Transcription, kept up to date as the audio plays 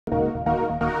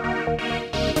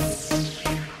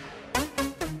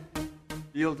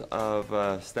field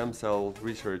of stem cell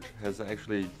research has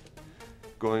actually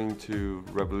going to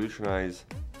revolutionize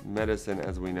medicine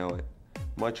as we know it.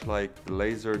 Much like the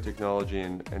laser technology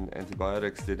and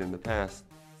antibiotics did in the past,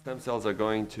 stem cells are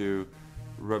going to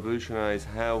revolutionize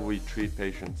how we treat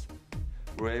patients.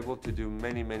 We're able to do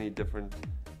many different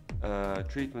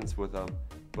treatments with them,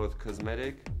 both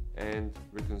cosmetic and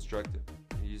reconstructive,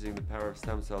 using the power of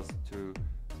stem cells to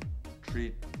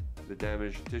treat the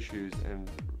damaged tissues and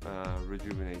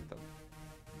rejuvenate them.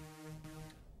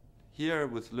 Here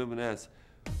with Luminesce,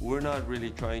 we're not really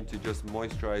trying to just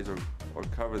moisturize or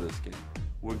cover the skin.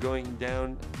 We're going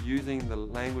down using the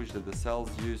language that the cells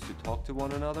use to talk to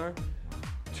one another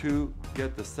to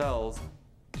get the cells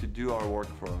to do our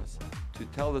work for us, to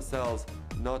tell the cells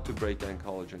not to break down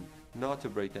collagen, not to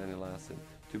break down elastin,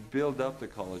 to build up the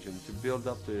collagen, to build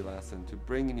up the elastin, to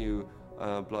bring new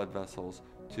blood vessels,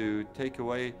 to take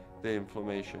away the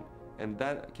inflammation. And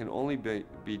that can only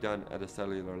be done at a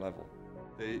cellular level.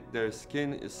 Their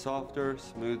skin is softer,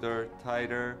 smoother,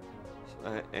 tighter,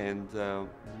 and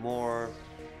more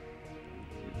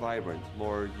vibrant,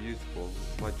 more youthful,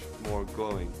 much more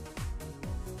glowing.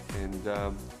 And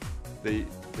the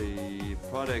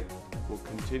product will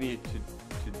continue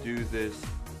to do this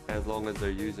as long as they're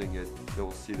using it. They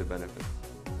will see the benefits.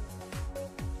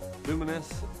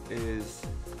 Luminesce is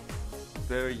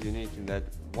very unique in that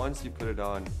once you put it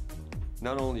on,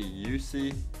 not only you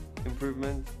see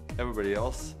improvement, everybody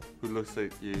else who looks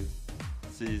at you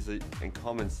sees it and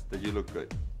comments that you look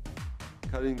good.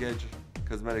 Cutting edge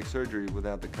cosmetic surgery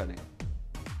without the cutting.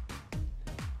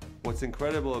 What's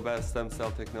incredible about stem cell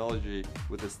technology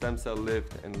with the stem cell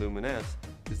lift and Luminesce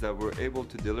is that we're able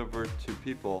to deliver to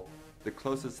people the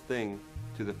closest thing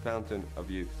to the fountain of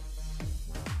youth.